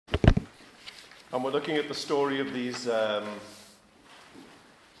And we're looking at the story of these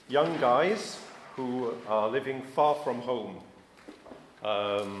young guys who are living far from home.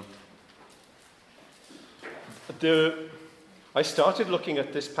 I started looking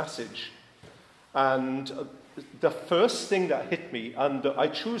at this passage, and the first thing that hit me, and I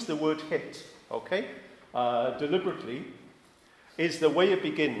choose the word hit, okay, deliberately, is the way it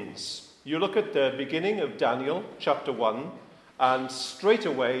begins. You look at the beginning of Daniel, chapter 1, and straight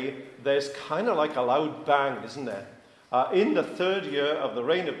away there's kind of like a loud bang, isn't there? In the 3rd year of the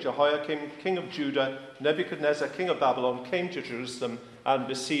reign of Jehoiakim, king of Judah, Nebuchadnezzar, king of Babylon, came to Jerusalem and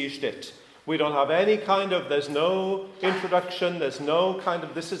besieged it. We don't have any kind of, there's no introduction, there's no kind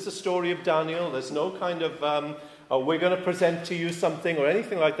of, this is the story of Daniel, there's no kind of, we're going to present to you something or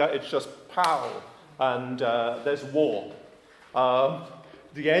anything like that. It's just pow, and there's war.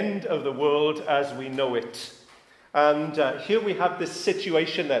 The end of the world as we know it. And here we have this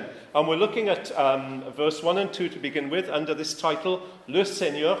situation then. And we're looking at verse 1 and 2 to begin with, under this title, Le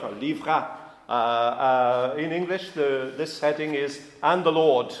Seigneur livra. In English, this heading is, and the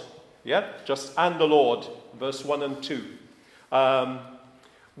Lord. Yeah, just and the Lord, verse 1 and 2.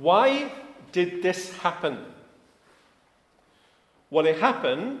 Why did this happen? Well, it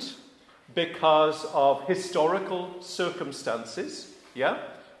happened because of historical circumstances. Yeah,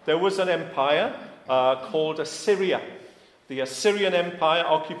 there was an empire called Assyria. The Assyrian Empire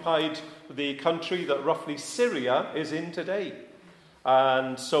occupied the country that roughly Syria is in today.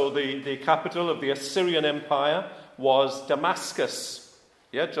 And so the capital of the Assyrian Empire was Damascus.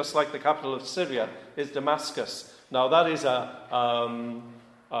 Yeah, just like the capital of Syria is Damascus. Now that is a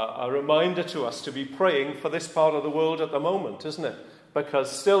reminder to us to be praying for this part of the world at the moment, isn't it?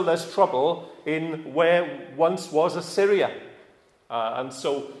 Because still there's trouble in where once was Assyria. And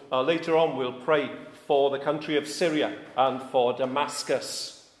so later on we'll pray for the country of Syria and for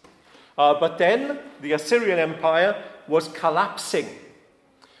Damascus. But then the Assyrian Empire was collapsing.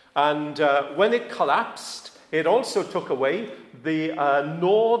 And when it collapsed, it also took away the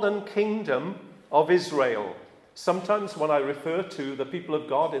northern kingdom of Israel. Sometimes when I refer to the people of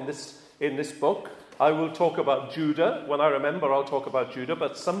God in this book, I will talk about Judah. When I remember, I'll talk about Judah,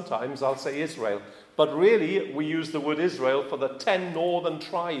 but sometimes I'll say Israel. But really, we use the word Israel for the 10 northern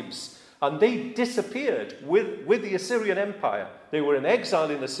tribes. And they disappeared with the Assyrian Empire. They were in exile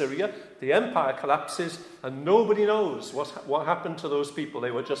in Assyria. The empire collapses, and nobody knows what happened to those people.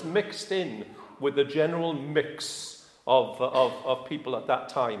 They were just mixed in with the general mix of people at that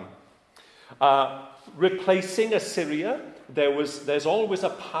time. Replacing Assyria, there's always a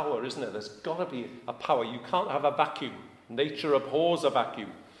power, isn't there? There's got to be a power. You can't have a vacuum. Nature abhors a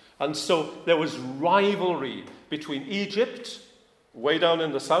vacuum. And so there was rivalry between Egypt, way down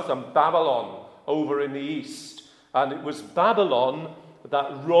in the south, and Babylon over in the east. And it was Babylon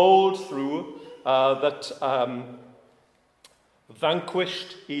that rolled through, that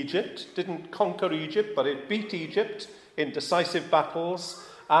vanquished Egypt, didn't conquer Egypt, but it beat Egypt in decisive battles,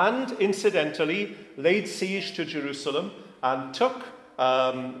 and incidentally laid siege to Jerusalem and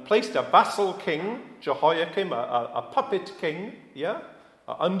placed a vassal king, Jehoiakim, a puppet king,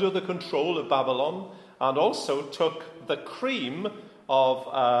 under the control of Babylon, and also took the cream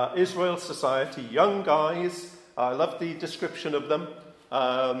of Israel's society, young guys. I love the description of them.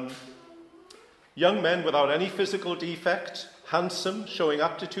 Young men without any physical defect, handsome, showing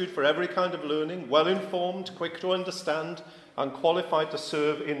aptitude for every kind of learning, well-informed, quick to understand, and qualified to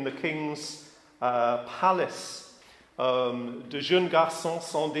serve in the king's palace. De jeunes garçons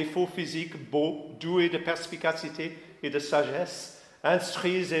sans défaut physique, beaux, doués de perspicacité et de sagesse,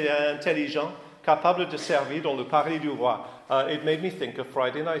 instruits et intelligents, capables de servir dans le palais du roi. It made me think of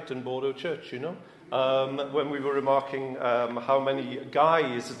Friday night in Bordeaux Church, when we were remarking how many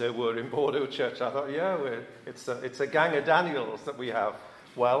guys there were in Bordeaux Church. I thought, it's a gang of Daniels that we have.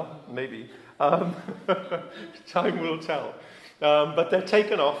 Well, maybe. Time will tell. But they're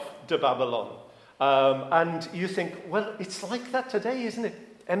taken off to Babylon. And you think, well, it's like that today, isn't it?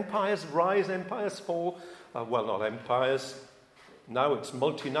 Empires rise, empires fall. Well, not empires. Now it's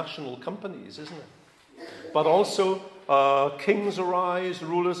multinational companies, isn't it? But also kings arise,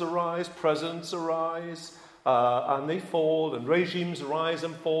 rulers arise, presidents arise, and they fall, and regimes rise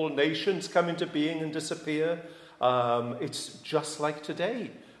and fall, nations come into being and disappear. It's just like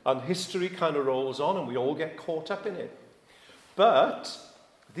today. And history kind of rolls on, and we all get caught up in it. But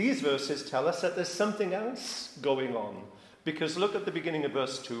these verses tell us that there's something else going on. Because look at the beginning of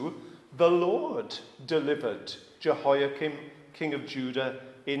verse 2. The Lord delivered Jehoiakim, king of Judah,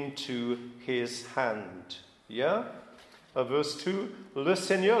 into his hand. Yeah? Verse 2. Le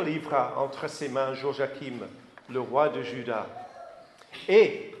Seigneur livra entre ses mains Joachim, le roi de Juda.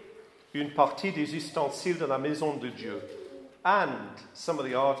 Et une partie des ustensiles de la maison de Dieu, and some of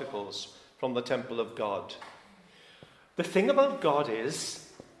the articles from the temple of God. The thing about God is,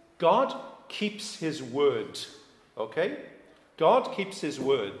 God keeps his word, okay? God keeps his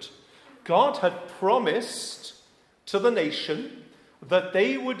word. God had promised to the nation that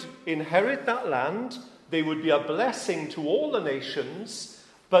they would inherit that land, they would be a blessing to all the nations,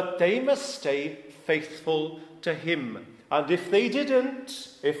 but they must stay faithful to him. And if they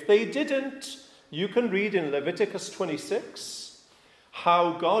didn't, you can read in Leviticus 26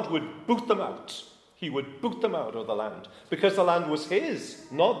 how God would boot them out. He would boot them out of the land because the land was his,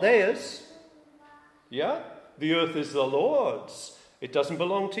 not theirs. Yeah? The earth is the Lord's. It doesn't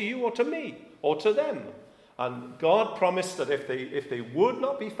belong to you or to me or to them. And God promised that if they would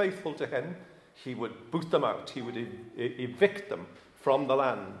not be faithful to him, he would boot them out. He would evict them from the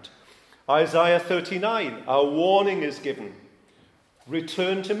land. Isaiah 39, a warning is given.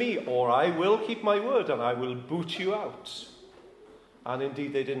 Return to me, or I will keep my word, and I will boot you out. And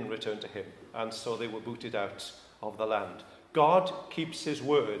indeed, they didn't return to him, and so they were booted out of the land. God keeps his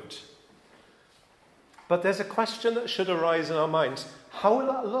word. But there's a question that should arise in our minds. How will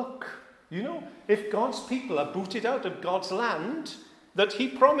that look? You know, if God's people are booted out of God's land that he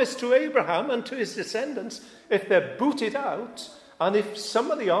promised to Abraham and to his descendants, if they're booted out, and if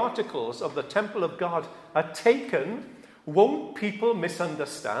some of the articles of the temple of God are taken, won't people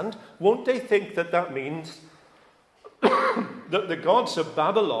misunderstand? Won't they think that that means that the gods of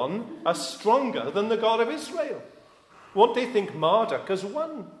Babylon are stronger than the God of Israel? Won't they think Marduk has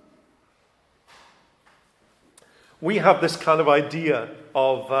won? We have this kind of idea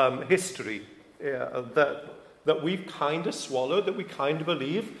of history that we've kind of swallowed, that we kind of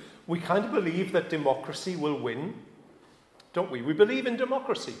believe. We kind of believe that democracy will win, don't we? We believe in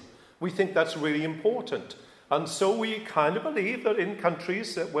democracy. We think that's really important. And so we kind of believe that in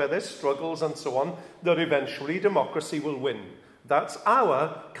countries where there's struggles and so on, that eventually democracy will win. That's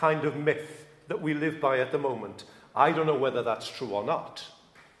our kind of myth that we live by at the moment. I don't know whether that's true or not.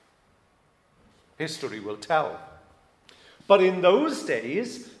 History will tell. But in those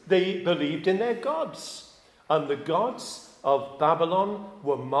days, they believed in their gods. And the gods of Babylon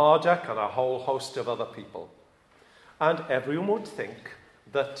were Marduk and a whole host of other people. And everyone would think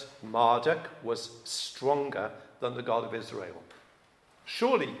that Marduk was stronger than the God of Israel.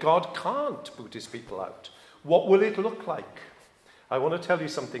 Surely God can't boot his people out. What will it look like? I want to tell you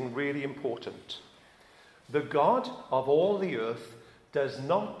something really important. The God of all the earth does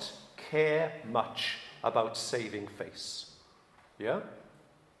not care much about saving face. Yeah?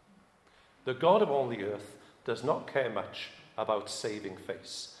 The God of all the earth does not care much about saving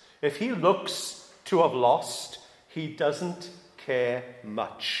face. If he looks to have lost, he doesn't care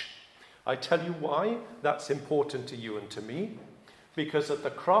much. I tell you why that's important to you and to me. Because at the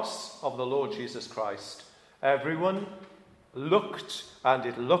cross of the Lord Jesus Christ, everyone looked, and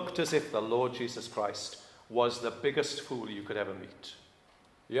it looked as if the Lord Jesus Christ was the biggest fool you could ever meet.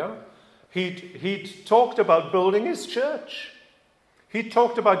 Yeah? He'd talked about building his church. He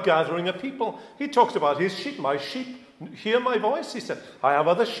talked about gathering a people. He talked about his sheep. My sheep hear my voice, he said. I have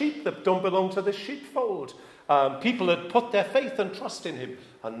other sheep that don't belong to the sheepfold. People had put their faith and trust in him.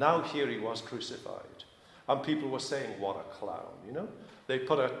 And now here he was crucified. And people were saying, what a clown, you know. They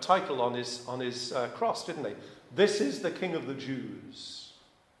put a title on his cross, didn't they? This is the King of the Jews.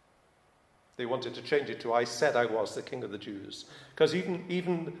 They wanted to change it to, I said I was the King of the Jews. Because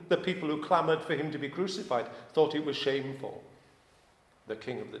even the people who clamoured for him to be crucified thought it was shameful. The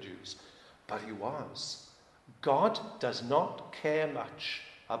King of the Jews. But he was. God does not care much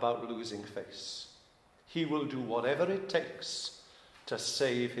about losing face. He will do whatever it takes to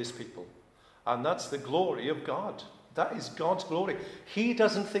save his people. And that's the glory of God. That is God's glory. He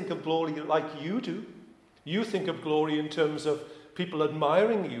doesn't think of glory like you do. You think of glory in terms of people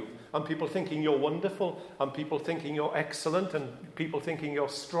admiring you, and people thinking you're wonderful, and people thinking you're excellent, and people thinking you're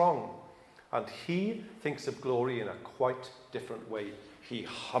strong. And he thinks of glory in a quite different way. He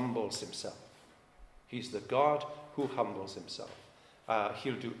humbles himself. He's the God who humbles himself.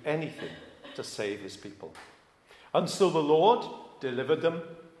 He'll do anything to save his people. And so the Lord delivered them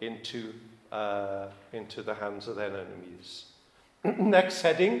into the hands of their enemies. Next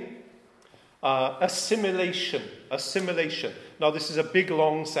heading, assimilation. Assimilation. Now this is a big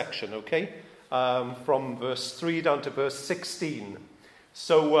long section, okay? From verse 3 down to verse 16.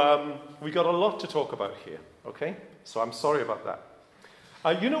 So we got a lot to talk about here, okay? So I'm sorry about that.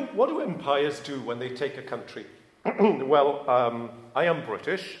 You know, what do empires do when they take a country? Well, I am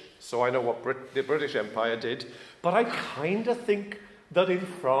British, so I know what the British Empire did. But I kind of think that in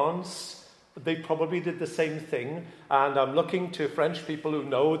France, they probably did the same thing, and I'm looking to French people who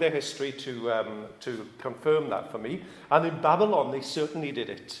know their history to confirm that for me. And in Babylon, they certainly did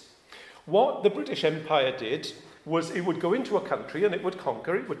it. What the British Empire did was it would go into a country and it would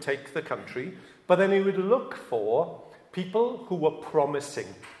conquer, it would take the country, but then it would look for people who were promising,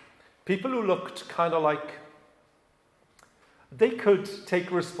 people who looked kind of like they could take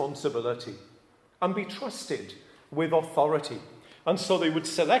responsibility and be trusted with authority. And so they would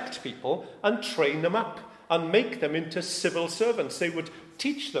select people and train them up and make them into civil servants. They would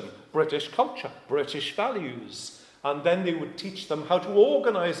teach them British culture, British values, and then they would teach them how to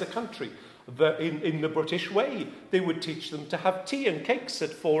organise a country in the British way. They would teach them to have tea and cakes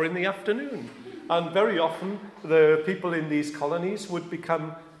at 4 p.m. And very often the people in these colonies would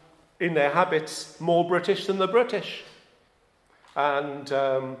become, in their habits, more British than the British. And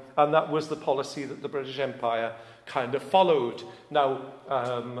that was the policy that the British Empire kind of followed. Now,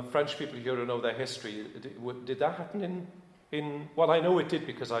 French people here who know their history, did that happen in... Well, I know it did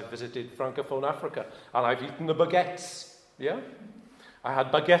because I visited Francophone Africa and I've eaten the baguettes, yeah? I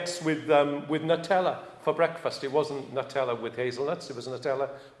had baguettes with Nutella for breakfast. It wasn't Nutella with hazelnuts, it was Nutella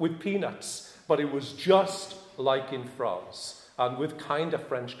with peanuts. But it was just like in France, and with kind of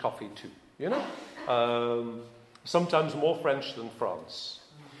French coffee too, you know? Sometimes more French than France.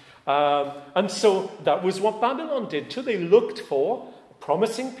 And so that was what Babylon did too. They looked for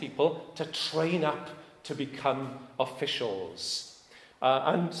promising people to train up to become officials.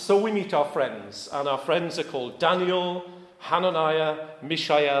 And so we meet our friends, and our friends are called Daniel, Hananiah,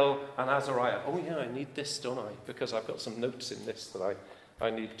 Mishael, and Azariah. Oh yeah, I need this, don't I? Because I've got some notes in this that I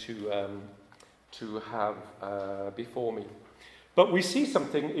need to have before me. But we see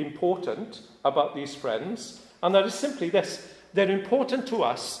something important about these friends, and that is simply this. They're important to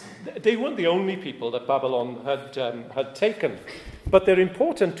us. They weren't the only people that Babylon had taken, but they're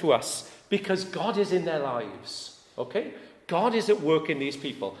important to us because God is in their lives, okay? God is at work in these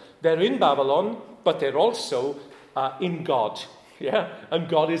people. They're in Babylon, but they're also in God, yeah? And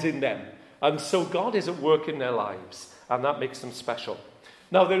God is in them. And so God is at work in their lives, and that makes them special.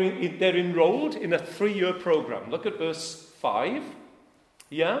 Now, they're enrolled in a 3-year program. Look at verse 5.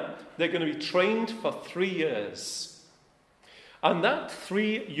 Yeah? They're going to be trained for 3 years. And that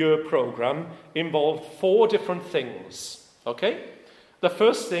 3-year program involved 4 different things. Okay? The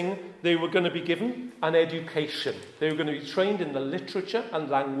first thing, they were going to be given an education. They were going to be trained in the literature and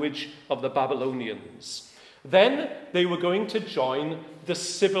language of the Babylonians. Then they were going to join the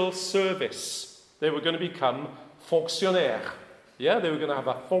civil service. They were going to become fonctionnaires. Yeah, they were going to have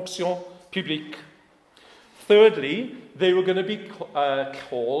a fonction publique. Thirdly, they were going to be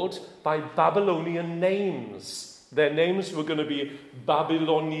called by Babylonian names. Their names were going to be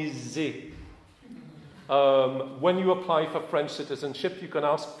Babylonisés. When you apply for French citizenship, you can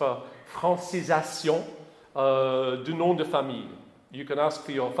ask for francisation du nom de famille. You can ask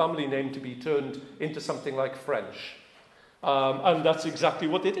for your family name to be turned into something like French. And that's exactly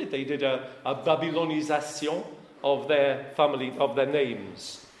what they did. They did a Babylonisation of their family, of their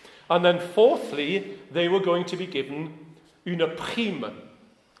names. And then fourthly, they were going to be given une prime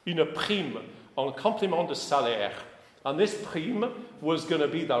en complément de salaire. And this prime was going to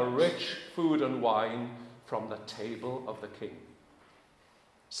be the rich food and wine from the table of the king.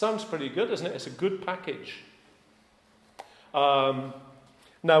 Sounds pretty good, doesn't it? It's a good package. Now,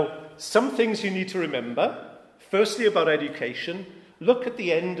 some things you need to remember. Firstly, about education. Look at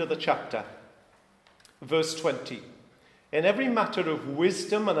the end of the chapter. Verse 20. In every matter of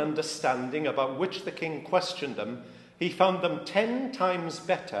wisdom and understanding about which the king questioned them, he found them 10 times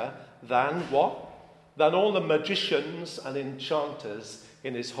better than what? Than all the magicians and enchanters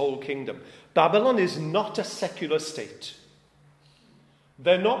in his whole kingdom. Babylon is not a secular state.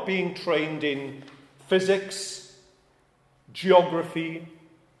 They're not being trained in physics, geography,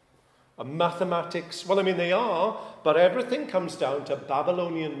 mathematics. Well, I mean, they are, but everything comes down to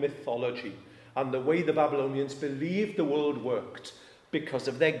Babylonian mythology and the way the Babylonians believed the world worked because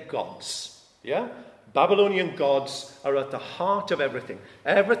of their gods. Yeah? Babylonian gods are at the heart of everything.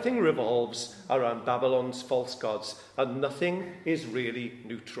 Everything revolves around Babylon's false gods, and nothing is really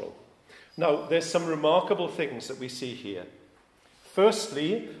neutral. Now, there's some remarkable things that we see here.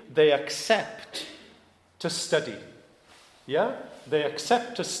 Firstly, they accept to study. Yeah? They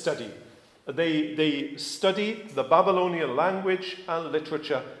accept to study. They study the Babylonian language and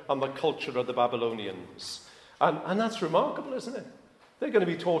literature and the culture of the Babylonians. And that's remarkable, isn't it? They're going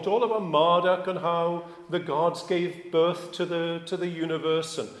to be taught all about Marduk and how the gods gave birth to the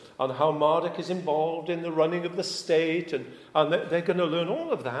universe and how Marduk is involved in the running of the state. And they're going to learn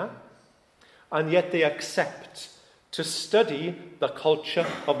all of that. And yet they accept to study the culture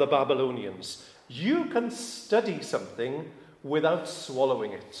of the Babylonians. You can study something without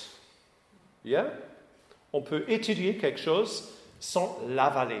swallowing it. Yeah? On peut étudier quelque chose sans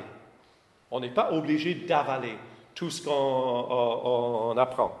l'avaler. On n'est pas obligé d'avaler tout ce qu'on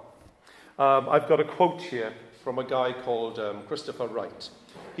apprend. I've got a quote here from a guy called Christopher Wright.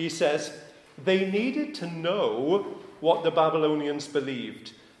 He says, they needed to know what the Babylonians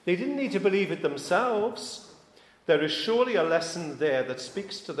believed. They didn't need to believe it themselves. There is surely a lesson there that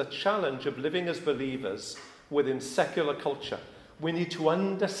speaks to the challenge of living as believers within secular culture. We need to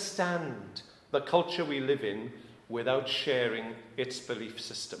understand the culture we live in without sharing its belief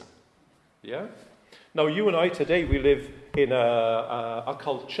system. Yeah? Now, you and I today, we live in a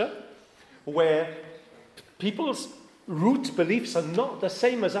culture where people's root beliefs are not the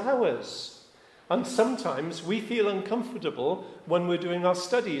same as ours. And sometimes we feel uncomfortable when we're doing our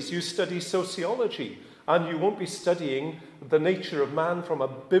studies. You study sociology, and you won't be studying the nature of man from a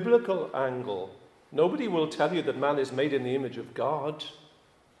biblical angle. Nobody will tell you that man is made in the image of God.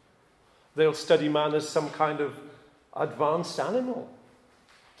 They'll study man as some kind of advanced animal.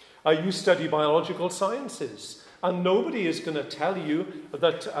 You study biological sciences, and nobody is going to tell you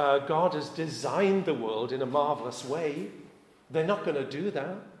that God has designed the world in a marvelous way. They're not going to do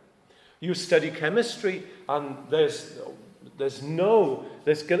that. You study chemistry, and it's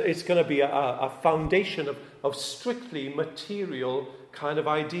going to be a foundation of strictly material kind of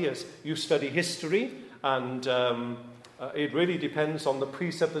ideas. You study history, and it really depends on the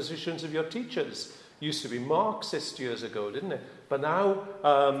presuppositions of your teachers. Used to be Marxist years ago, didn't it? But now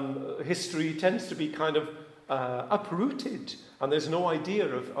history tends to be kind of uprooted, and there's no idea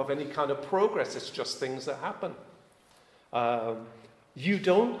of any kind of progress. It's just things that happen. You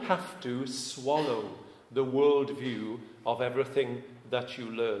don't have to swallow the worldview of everything that you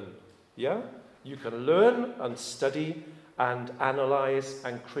learn. Yeah? You can learn and study and analyze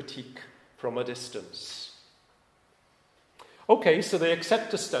and critique from a distance. Okay, so they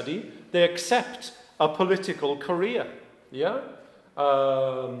accept a study. They accept a political career. Yeah?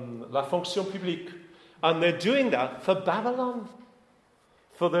 La fonction publique. And they're doing that for Babylon.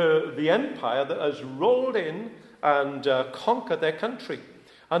 For the empire that has rolled in and conquered their country.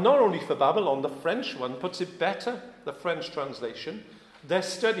 And not only for Babylon, the French one puts it better, the French translation. They're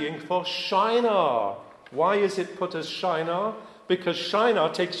studying for Shinar. Why is it put as Shinar? Because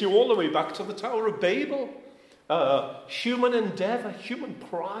Shinar takes you all the way back to the Tower of Babel. Human endeavor, human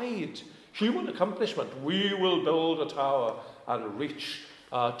pride, human accomplishment. We will build a tower and reach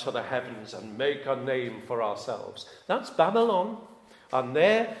to the heavens and make a name for ourselves. That's Babylon. And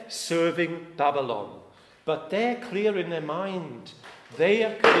they're serving Babylon. But they're clear in their mind. They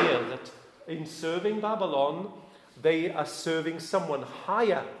are clear that in serving Babylon, they are serving someone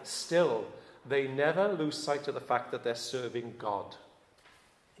higher still. They never lose sight of the fact that they're serving God.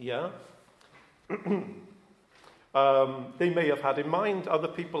 Yeah? They may have had in mind other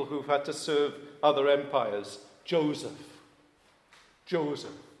people who've had to serve other empires. Joseph,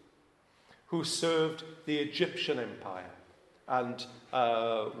 who served the Egyptian empire and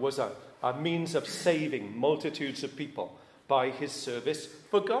was a means of saving multitudes of people by his service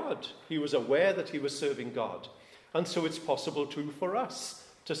for God. He was aware that he was serving God. And so it's possible too for us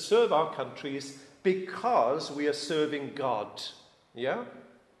to serve our countries because we are serving God. Yeah?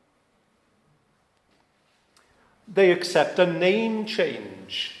 They accept a name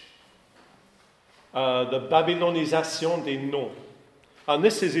change. The Babylonisation des noms. And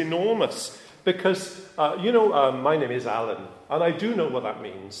this is enormous because, my name is Alan, and I do know what that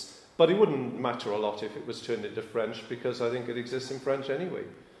means. But it wouldn't matter a lot if it was turned into French, because I think it exists in French anyway.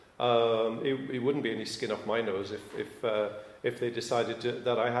 It wouldn't be any skin off my nose if they decided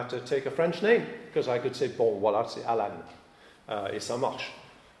that I had to take a French name, because I could say, bon, voilà, c'est Alan. Et ça marche.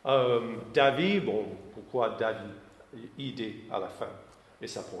 David, bon, pourquoi David? ID à la fin. Et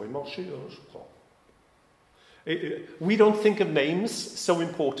ça pourrait marcher, je crois. We don't think of names so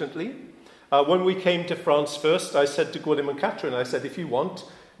importantly. When we came to France first, I said to Gwilym and Catherine, I said, if you want,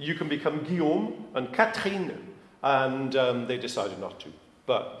 you can become Guillaume and Catherine. And they decided not to.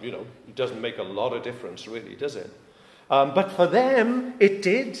 But, it doesn't make a lot of difference, really, does it? But for them, it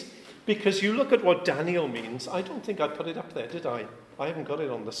did. Because you look at what Daniel means. I don't think I put it up there, did I? I haven't got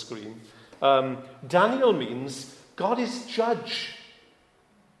it on the screen. Daniel means God is judge.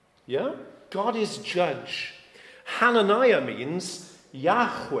 Yeah? God is judge. Hananiah means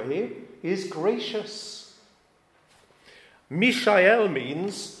Yahweh is gracious. Mishael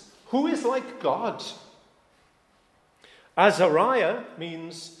means who is like God. Azariah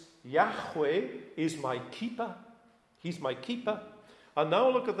means Yahweh is my keeper. He's my keeper. And now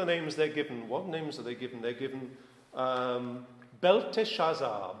look at the names they're given. What names are they given? They're given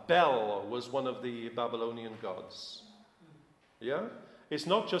Belteshazzar. Bel was one of the Babylonian gods. Yeah? It's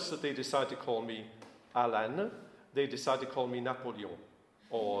not just that they decide to call me Alain, they decide to call me Napoleon,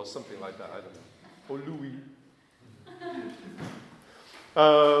 or something like that, I don't know. Or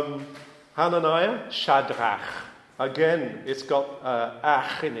Louis. Hananiah, Shadrach. Again, it's got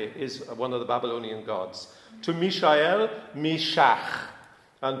Ach in it, is one of the Babylonian gods. To Mishael, Meshach.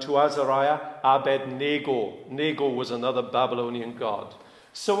 And to Azariah, Abednego. Nego was another Babylonian god.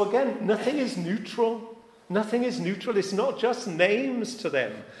 So again, nothing is neutral. Nothing is neutral. It's not just names to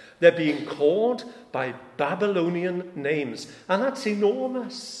them. They're being called by Babylonian names. And that's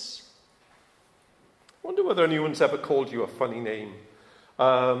enormous. I wonder whether anyone's ever called you a funny name.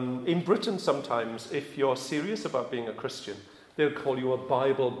 In Britain, sometimes, if you're serious about being a Christian, they'll call you a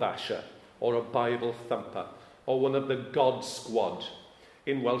Bible basher or a Bible thumper or one of the God Squad.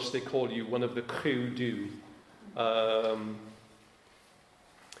 In Welsh, they call you one of the Criw Du. I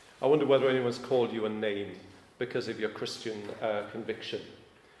wonder whether anyone's called you a name because of your Christian conviction.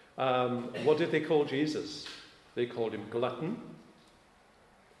 What did they call Jesus? They called him glutton,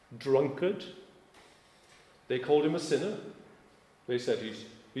 drunkard. They called him a sinner. They said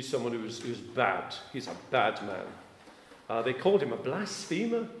he's someone who's bad. He's a bad man. They called him a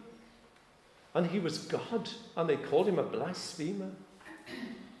blasphemer. And he was God, and they called him a blasphemer.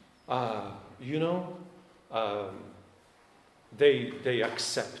 They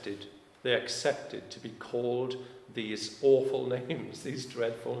accepted to be called these awful names, these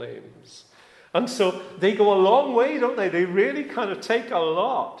dreadful names. And so they go a long way, don't they? They really kind of take a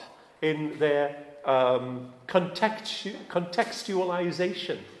lot in their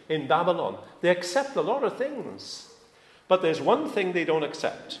contextualization in Babylon. They accept a lot of things. But there's one thing they don't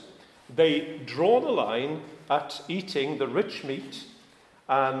accept. They draw the line at eating the rich meat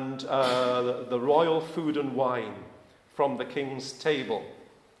and the royal food and wine from the king's table.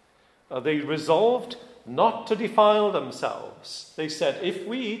 They resolved not to defile themselves. They said, if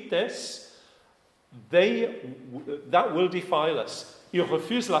we eat this, that will defile us. Ils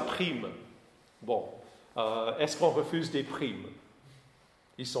refusent la prime. Bon, est-ce qu'on refuse des primes?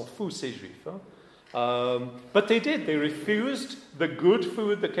 Ils sont fous, ces Juifs. Hein? But they did. They refused the good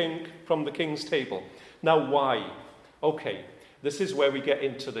food that came from the king's table. Now, why? Okay, this is where we get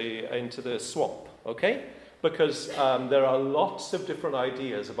into the swamp. Okay, because there are lots of different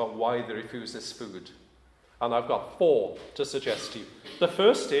ideas about why they refuse this food, and I've got 4 to suggest to you. The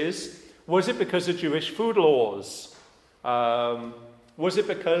first is: was it because of Jewish food laws? Was it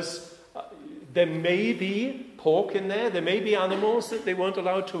because there may be pork in there? There may be animals that they weren't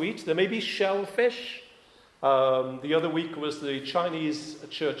allowed to eat. There may be shellfish. The other week was the Chinese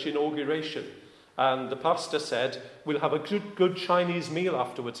church inauguration. And the pastor said, we'll have a good Chinese meal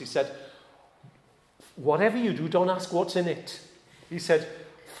afterwards. He said, whatever you do, don't ask what's in it. He said,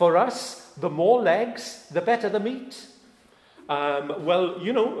 for us, the more legs, the better the meat.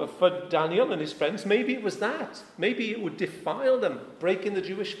 For Daniel and his friends, maybe it was that. Maybe it would defile them, breaking the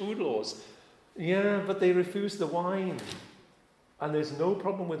Jewish food laws. Yeah, but they refused the wine. And there's no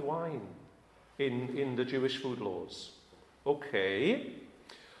problem with wine in the Jewish food laws. Okay.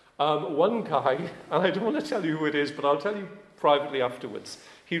 One guy, and I don't want to tell you who it is, but I'll tell you privately afterwards.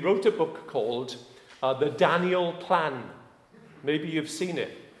 He wrote a book called The Daniel Plan. Maybe you've seen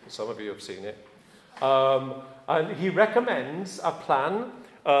it. Some of you have seen it. And he recommends a plan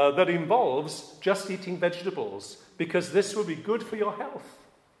that involves just eating vegetables, because this will be good for your health.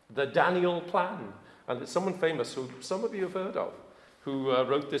 The Daniel Plan. And it's someone famous who some of you have heard of, who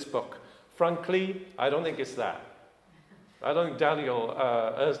wrote this book. Frankly, I don't think it's that. I don't think Daniel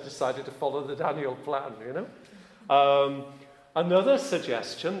has decided to follow the Daniel Plan, you know. Another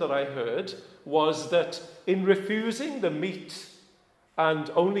suggestion that I heard was that in refusing the meat and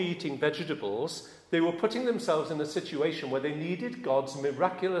only eating vegetables, they were putting themselves in a situation where they needed God's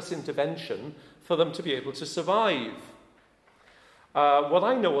miraculous intervention for them to be able to survive. Well,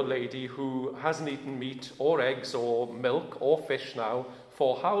 I know a lady who hasn't eaten meat or eggs or milk or fish now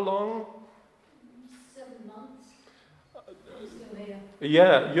for how long? 7 months. Still here.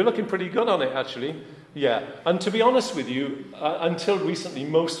 Yeah, you're looking pretty good on it, actually. Yeah, and to be honest with you, until recently,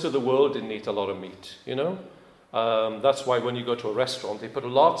 most of the world didn't eat a lot of meat, you know? That's why when you go to a restaurant, they put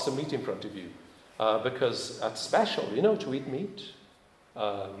lots of meat in front of you, because that's special, you know, to eat meat.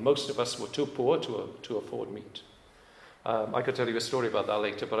 Most of us were too poor to afford meat. I could tell you a story about that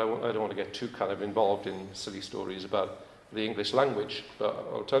later, but I don't want to get too kind of involved in silly stories about the English language, but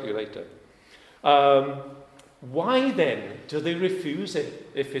I'll tell you later. Why then do they refuse it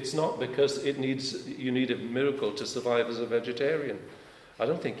if it's not because you need a miracle to survive as a vegetarian? I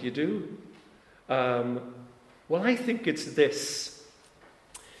don't think you do. Well, I think it's this.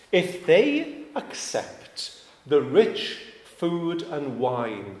 If they accept the rich food and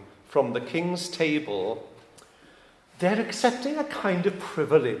wine from the king's table, they're accepting a kind of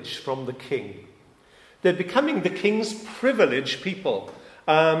privilege from the king. They're becoming the king's privileged people.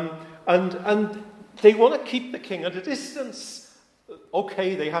 And they want to keep the king at a distance.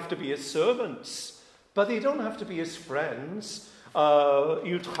 Okay, they have to be his servants, but they don't have to be his friends.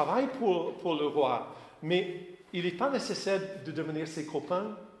 Ils travaillent pour le roi, mais il n'est pas nécessaire de devenir ses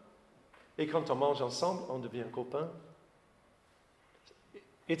copains. Et quand on mange ensemble, on devient copains.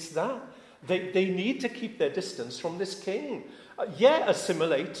 It's that. They need to keep their distance from this king.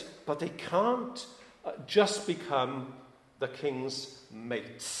 Assimilate, but they can't just become the king's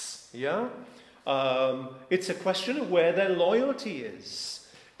mates. Yeah? It's a question of where their loyalty is.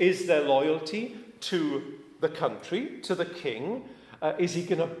 Is their loyalty to the country, to the king? Is he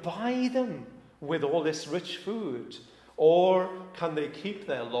going to buy them with all this rich food? Or can they keep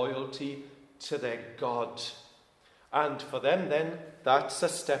their loyalty to their God? And for them then, that's a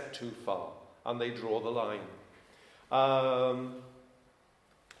step too far. And they draw the line.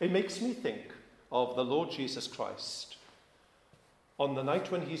 It makes me think of the Lord Jesus Christ on the night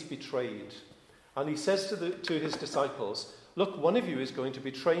when he's betrayed. And he says to his disciples, look, one of you is going to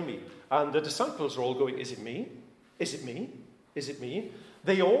betray me. And the disciples are all going, is it me? Is it me? Is it me?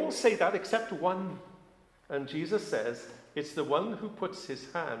 They all say that except one. And Jesus says, it's the one who puts his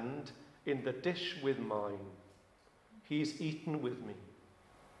hand in the dish with mine. He's eaten with me.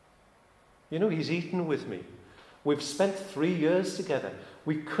 You know, he's eaten with me. We've spent 3 years together.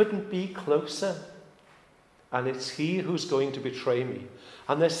 We couldn't be closer. And it's he who's going to betray me.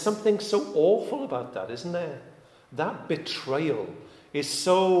 And there's something so awful about that, isn't there? That betrayal is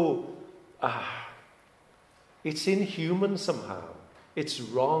so... it's inhuman somehow. It's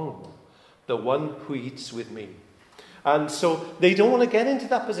wrong. The one who eats with me. And so they don't want to get into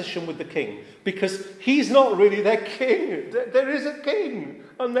that position with the king because he's not really their king. There is a king,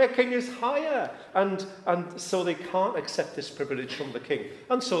 and their king is higher. And so they can't accept this privilege from the king.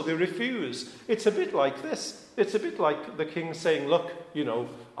 And so they refuse. It's a bit like this. It's a bit like the king saying, look,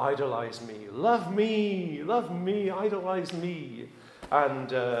 idolize me, love me, idolize me. And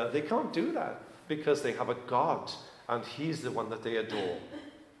they can't do that because they have a God, and he's the one that they adore.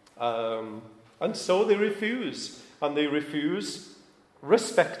 And so they refuse. And they refuse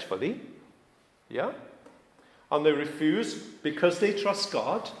respectfully. Yeah? And they refuse because they trust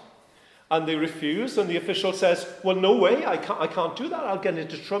God. And they refuse, and the official says, well, no way, I can't do that. I'll get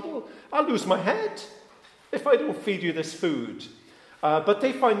into trouble. I'll lose my head if I don't feed you this food. But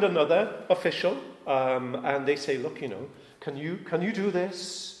they find another official, and they say, look, can you do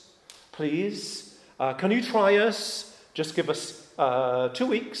this, please? Can you try us? Just give us 2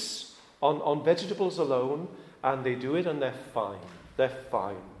 weeks on vegetables alone. And they do it, and they're fine. They're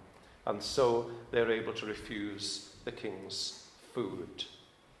fine. And so they're able to refuse the king's food.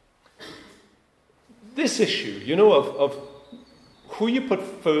 This issue, of who you put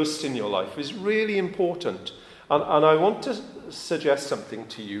first in your life is really important. And I want to suggest something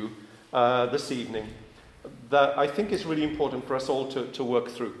to you this evening that I think is really important for us all to work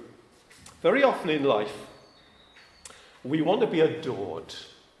through. Very often in life, we want to be adored.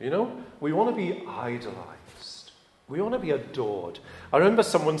 We want to be idolized. We want to be adored. I remember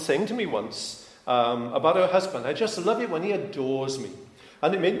someone saying to me once about her husband, I just love it when he adores me.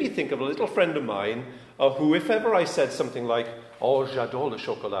 And it made me think of a little friend of mine who, if ever I said something like, oh, j'adore le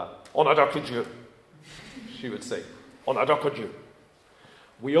chocolat, on adore que Dieu, she would say, on adore que Dieu.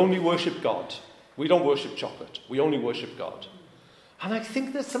 We only worship God. We don't worship chocolate. We only worship God. And I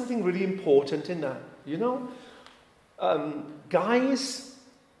think there's something really important in that. Guys,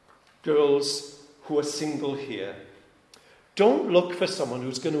 girls who are single here, don't look for someone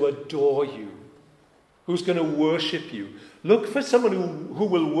who's going to adore you, who's going to worship you. Look for someone who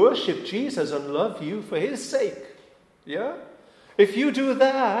will worship Jesus and love you for his sake. Yeah? If you do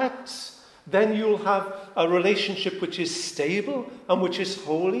that, then you'll have a relationship which is stable and which is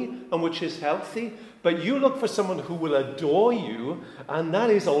holy and which is healthy. But you look for someone who will adore you, and that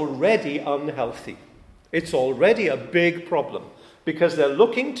is already unhealthy. It's already a big problem because they're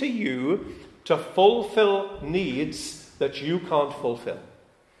looking to you to fulfill needs that you can't fulfill.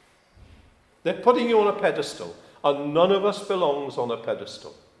 They're putting you on a pedestal, and none of us belongs on a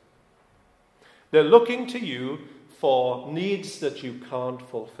pedestal. They're looking to you for needs that you can't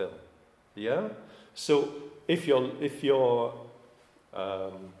fulfill. Yeah? So if you're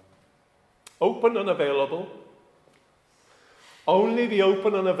open and available, only be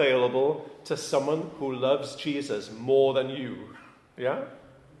open and available to someone who loves Jesus more than you. Yeah?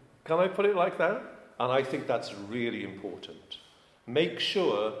 Can I put it like that? And I think that's really important. Make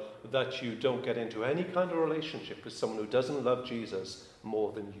sure that you don't get into any kind of relationship with someone who doesn't love Jesus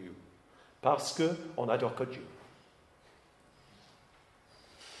more than you. Parce que on adore que Dieu.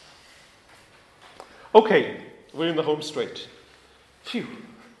 Okay, we're in the home straight. Phew.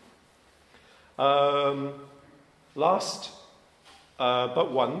 Last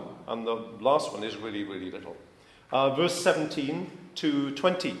but one, and the last one is really, really little. Verse 17 to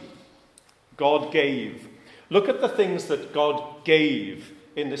 20. God gave. Look at the things that God gave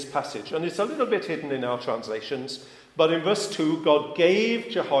in this passage. And it's a little bit hidden in our translations. But in verse 2, God gave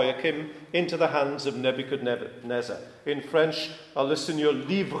Jehoiakim into the hands of Nebuchadnezzar. In French, le Seigneur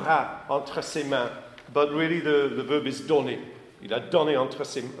livra entre ses mains. But really the verb is donner. Il a donné entre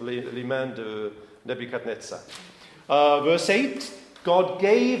les mains de Nebuchadnezzar. Verse 8, God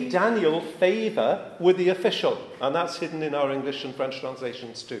gave Daniel favor with the official. And that's hidden in our English and French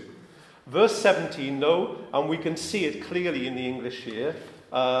translations too. Verse 17, though, and we can see it clearly in the English here,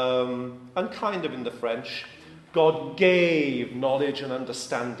 and kind of in the French, God gave knowledge and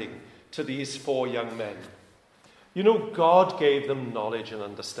understanding to these 4 young men. You know, God gave them knowledge and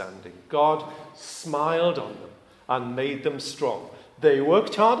understanding. God smiled on them and made them strong. They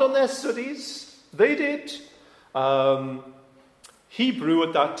worked hard on their studies. They did. Hebrew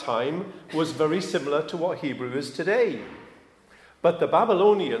at that time was very similar to what Hebrew is today. But the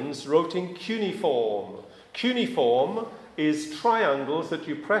Babylonians wrote in cuneiform. Cuneiform is triangles that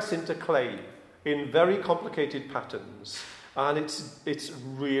you press into clay in very complicated patterns. And it's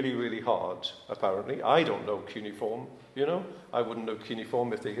really, really hard, apparently. I don't know cuneiform, you know. I wouldn't know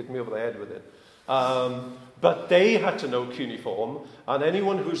cuneiform if they hit me over the head with it. But they had to know cuneiform. And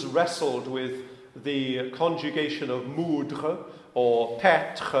anyone who's wrestled with the conjugation of moudre or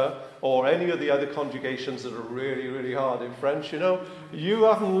paître or any of the other conjugations that are really, really hard in French, you know, you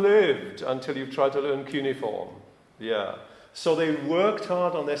haven't lived until you've tried to learn cuneiform. Yeah. So they worked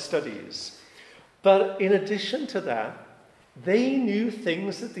hard on their studies. But in addition to that, they knew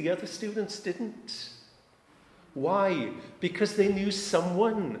things that the other students didn't. Why? Because they knew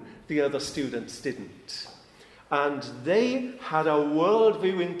someone the other students didn't. And they had a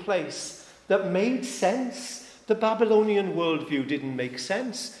worldview in place that made sense. The Babylonian worldview didn't make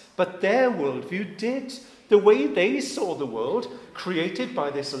sense, but their worldview did. The way they saw the world, created by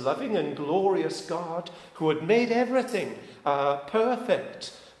this loving and glorious God who had made everything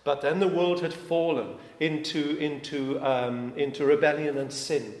perfect. But then the world had fallen into rebellion and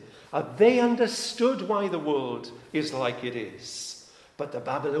sin. They understood why the world is like it is, but the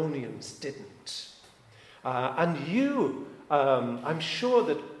Babylonians didn't. And you, I'm sure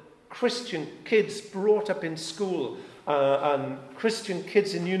that Christian kids brought up in school and Christian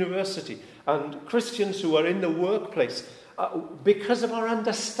kids in university and Christians who are in the workplace, because of our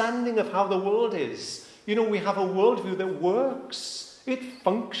understanding of how the world is. You know, we have a worldview that works. It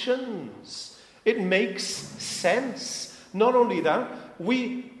functions. It makes sense. Not only that,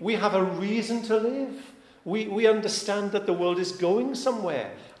 we have a reason to live. We understand that the world is going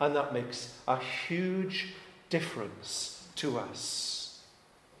somewhere, and that makes a huge difference to us.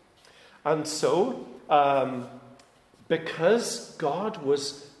 And so, because God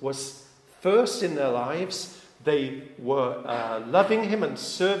was first in their lives, they were loving him and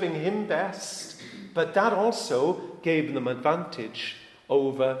serving him best, but that also gave them advantage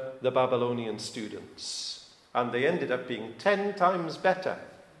over the Babylonian students. And they ended up being 10 times better.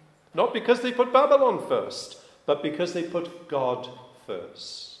 Not because they put Babylon first, but because they put God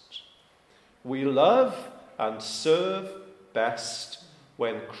first. We love and serve best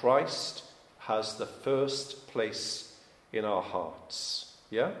when Christ has the first place in our hearts.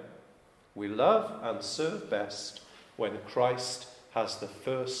 Yeah? We love and serve best when Christ has the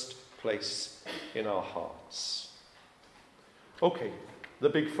first place in our hearts. Okay, the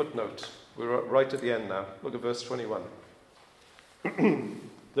big footnote. We're right at the end now. Look at verse 21.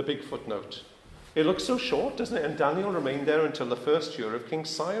 The big footnote. It looks so short, doesn't it? And Daniel remained there until the first year of King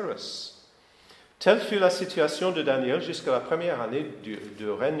Cyrus. Telle fut la situation de Daniel jusqu'à la première année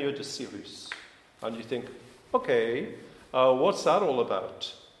du règne de Cyrus. And you think, okay, what's that all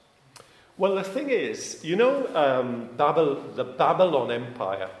about? Well, the thing is, you know, the Babylon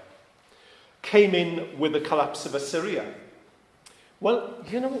Empire came in with the collapse of Assyria. Well,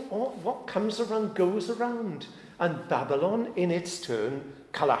 you know, what comes around goes around. And Babylon, in its turn,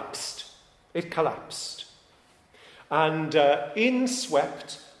 collapsed. It collapsed. And in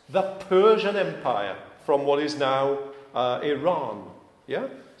swept the Persian Empire from what is now Iran. Yeah?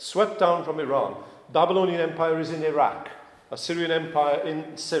 Swept down from Iran. Babylonian Empire is in Iraq. Assyrian Empire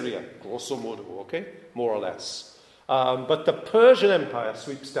in Syria, grosso modo, okay? More or less. But the Persian Empire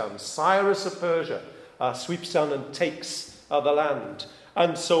sweeps down. Cyrus of Persia sweeps down and takes the land.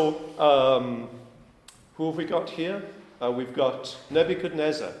 And so, who have we got here? We've got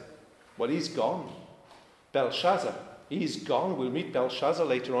Nebuchadnezzar. Well, he's gone. Belshazzar, he's gone. We'll meet Belshazzar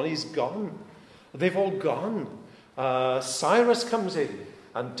later on. He's gone. They've all gone. Cyrus comes in,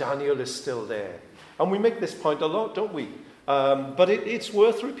 and Daniel is still there. And we make this point a lot, don't we? But it's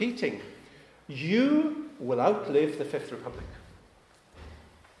worth repeating. You will outlive the Fifth Republic.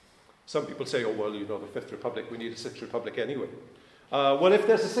 Some people say, oh, well, the Fifth Republic, we need a Sixth Republic anyway. Well, if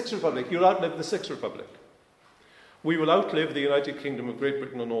there's a Sixth Republic, you'll outlive the Sixth Republic. We will outlive the United Kingdom of Great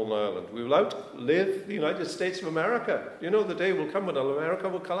Britain and Northern Ireland. We will outlive the United States of America. The day will come when America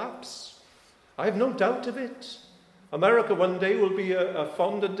will collapse. I have no doubt of it. America one day will be a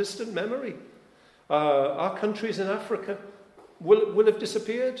fond and distant memory. Our countries in Africa will have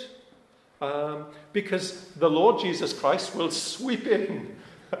disappeared. Because the Lord Jesus Christ will sweep in.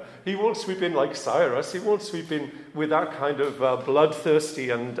 He won't sweep in like Cyrus. He won't sweep in with that kind of bloodthirsty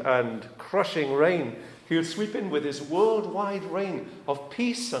and crushing reign. He'll sweep in with his worldwide reign of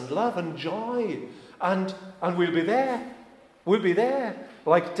peace and love and joy. And we'll be there. We'll be there.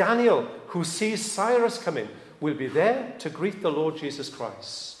 Like Daniel, who sees Cyrus come in. We'll be there to greet the Lord Jesus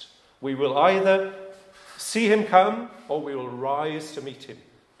Christ. We will either see him come or we will rise to meet him.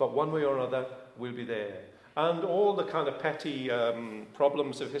 But one way or another, we'll be there. And all the kind of petty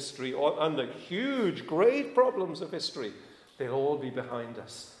problems of history and the huge, great problems of history, they'll all be behind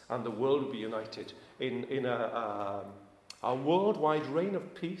us. And the world will be united in a worldwide reign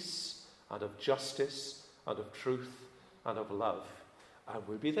of peace and of justice and of truth and of love. And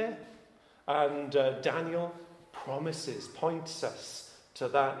we'll be there. And Daniel points us to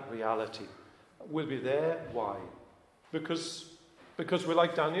that reality. We'll be there. Why? Because we're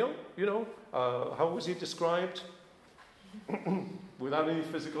like Daniel, how was he described? Without any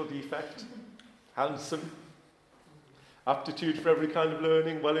physical defect, handsome, aptitude for every kind of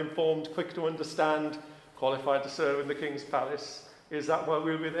learning, well-informed, quick to understand, qualified to serve in the king's palace. Is that why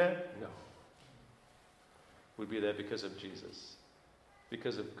we'll be there? No. We'll be there because of Jesus,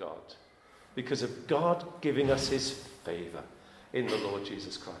 because of God giving us his favour in the Lord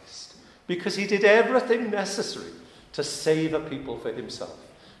Jesus Christ, because he did everything necessary to save a people for himself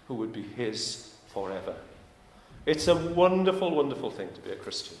who would be his forever. It's a wonderful, wonderful thing to be a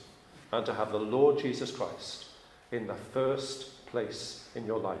Christian and to have the Lord Jesus Christ in the first place in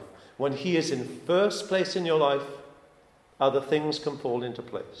your life. When he is in first place in your life, other things can fall into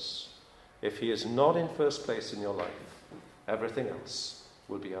place. If he is not in first place in your life, everything else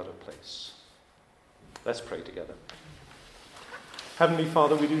will be out of place. Let's pray together. Heavenly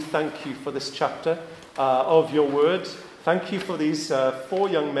Father, we do thank you for this chapter of your word. Thank you for these 4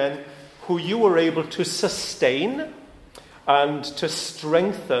 young men who you were able to sustain and to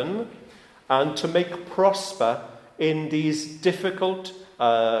strengthen and to make prosper in these difficult,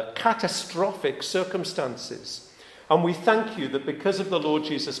 catastrophic circumstances. And we thank you that because of the Lord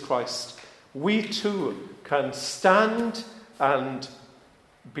Jesus Christ, we too can stand and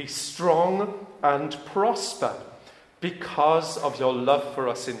be strong and prosper because of your love for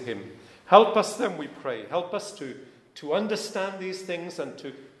us in him. Help us then, we pray. Help us to understand these things and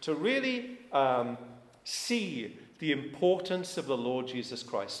to really see the importance of the Lord Jesus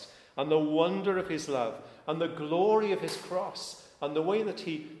Christ and the wonder of his love and the glory of his cross and the way that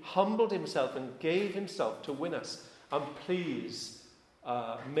he humbled himself and gave himself to win us. And please,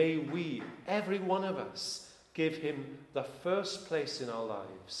 may we, every one of us, give him the first place in our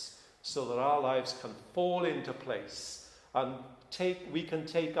lives so that our lives can fall into place and we can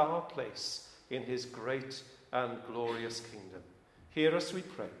take our place in his great and glorious kingdom. Hear us, we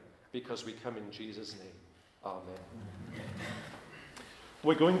pray, because we come in Jesus' name. Amen.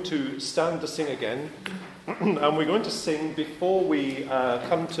 We're going to stand to sing again, and we're going to sing before we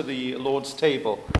come to the Lord's table.